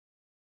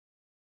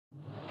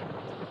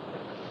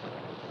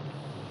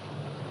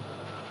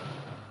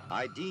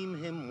I deem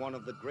him one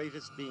of the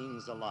greatest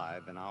beings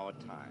alive in our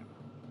time.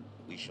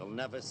 We shall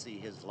never see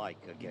his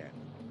like again.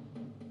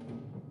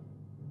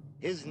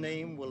 His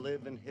name will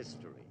live in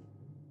history.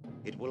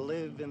 It will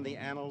live in the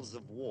annals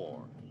of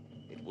war.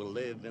 It will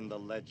live in the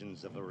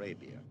legends of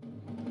Arabia.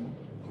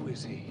 Who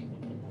is he?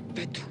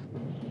 Vetu.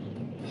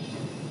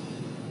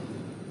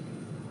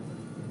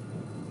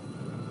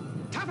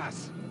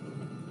 Tavas!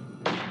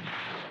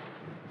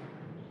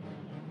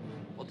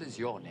 What is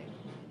your name?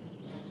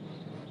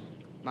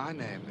 My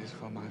name is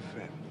for my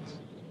friends.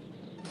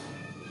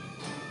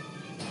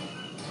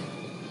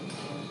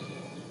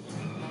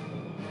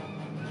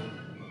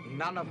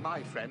 None of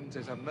my friends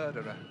is a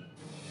murderer.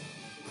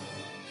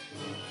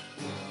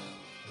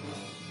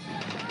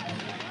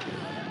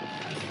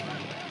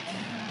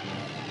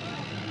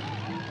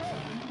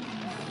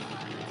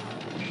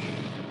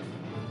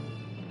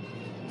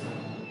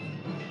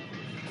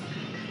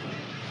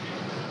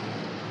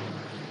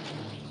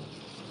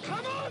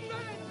 Come on,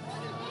 man!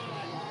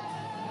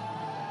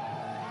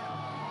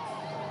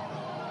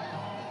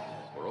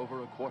 For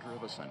over a quarter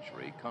of a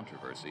century,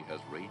 controversy has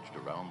raged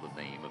around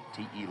the name of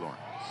T.E. Lawrence.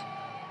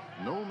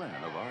 No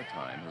man of our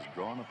time has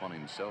drawn upon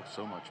himself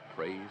so much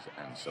praise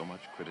and so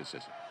much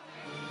criticism.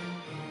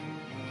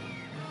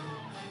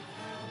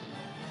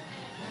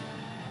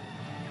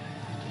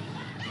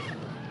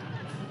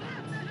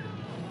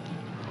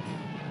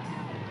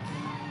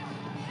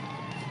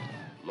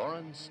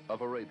 Lawrence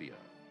of Arabia,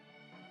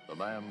 the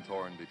man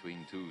torn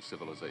between two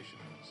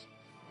civilizations.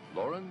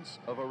 Lawrence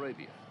of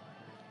Arabia,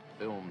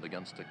 filmed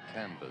against a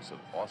canvas of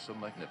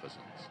awesome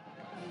magnificence.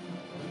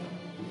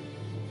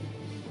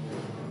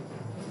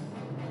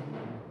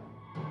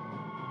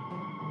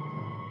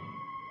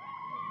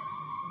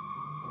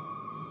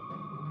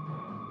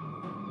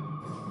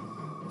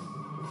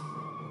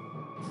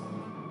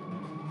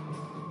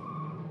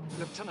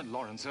 Lieutenant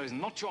Lawrence, sir, is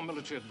not your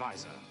military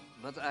advisor.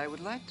 But I would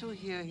like to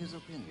hear his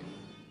opinion.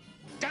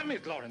 Damn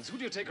it, Lawrence, who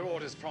do you take your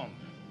orders from?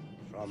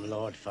 From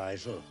Lord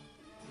Faisal,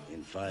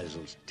 in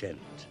Faisal's tent.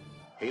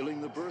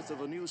 Hailing the birth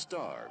of a new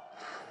star,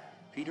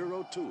 Peter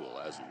O'Toole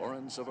as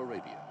Lawrence of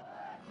Arabia.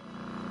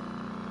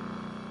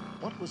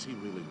 What was he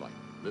really like,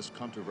 this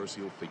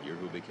controversial figure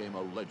who became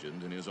a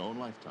legend in his own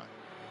lifetime?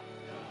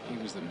 He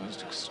was the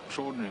most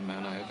extraordinary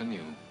man I ever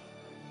knew.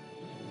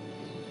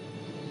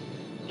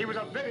 He was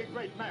a very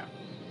great man.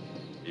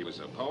 He was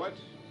a poet,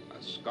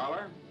 a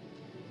scholar,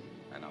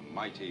 and a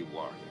mighty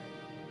warrior.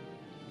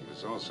 He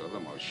was also the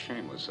most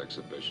shameless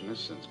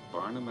exhibitionist since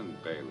Barnum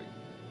and Bailey.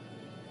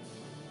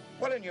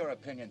 What, in your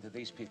opinion, do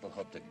these people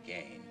hope to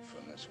gain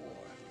from this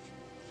war?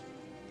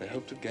 They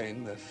hope to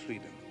gain their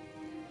freedom.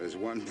 There's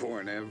one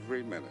born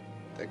every minute.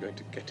 They're going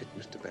to get it,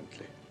 Mr.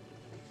 Bentley.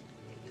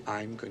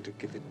 I'm going to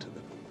give it to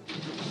them.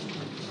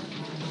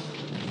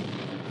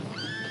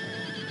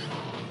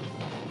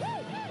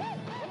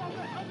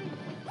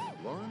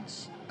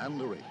 Lawrence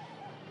and Arabia.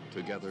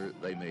 Together,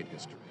 they made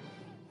history.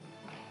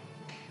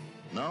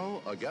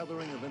 Now, a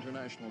gathering of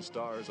international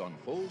stars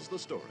unfolds the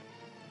story.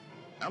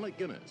 Alec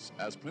Guinness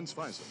as Prince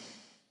Faisal.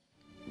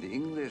 The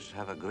English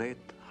have a great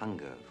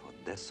hunger for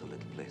desolate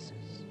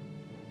places.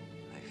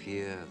 I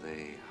fear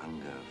they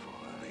hunger for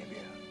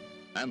Arabia.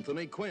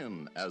 Anthony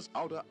Quinn as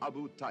Auda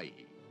Abu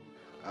Tayi.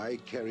 I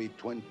carried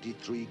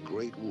 23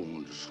 great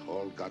wounds,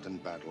 all got in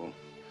battle.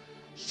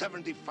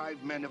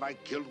 75 men have I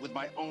killed with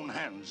my own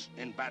hands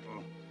in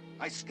battle.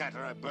 I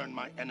scatter, I burn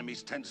my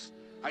enemies' tents.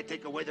 I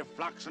take away their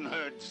flocks and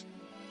herds.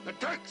 The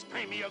Turks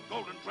pay me a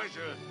golden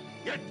treasure,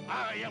 yet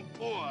I am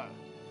poor.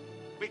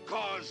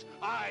 Because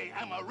I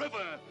am a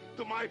river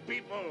to my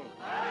people.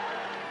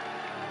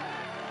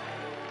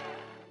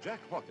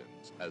 Jack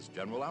Hawkins as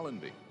General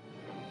Allenby.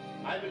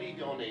 I believe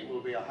your name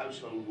will be a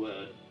household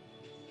word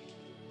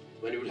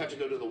when you would have to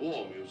go to the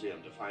War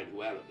Museum to find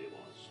who Allenby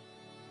was.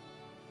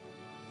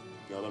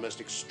 You're the most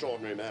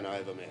extraordinary man I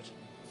ever met.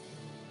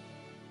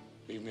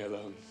 Leave me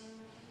alone.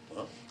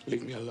 What?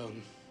 Leave me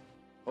alone.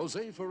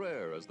 Jose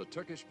Ferrer as the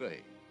Turkish Bey.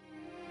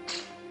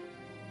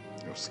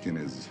 Your skin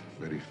is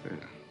very fair.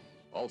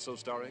 Also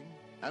starring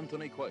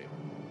Anthony Quayle,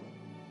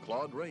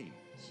 Claude Rains,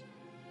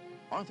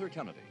 Arthur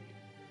Kennedy,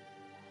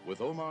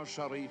 with Omar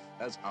Sharif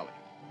as Ali,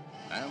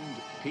 and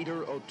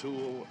Peter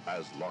O'Toole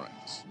as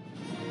Lawrence.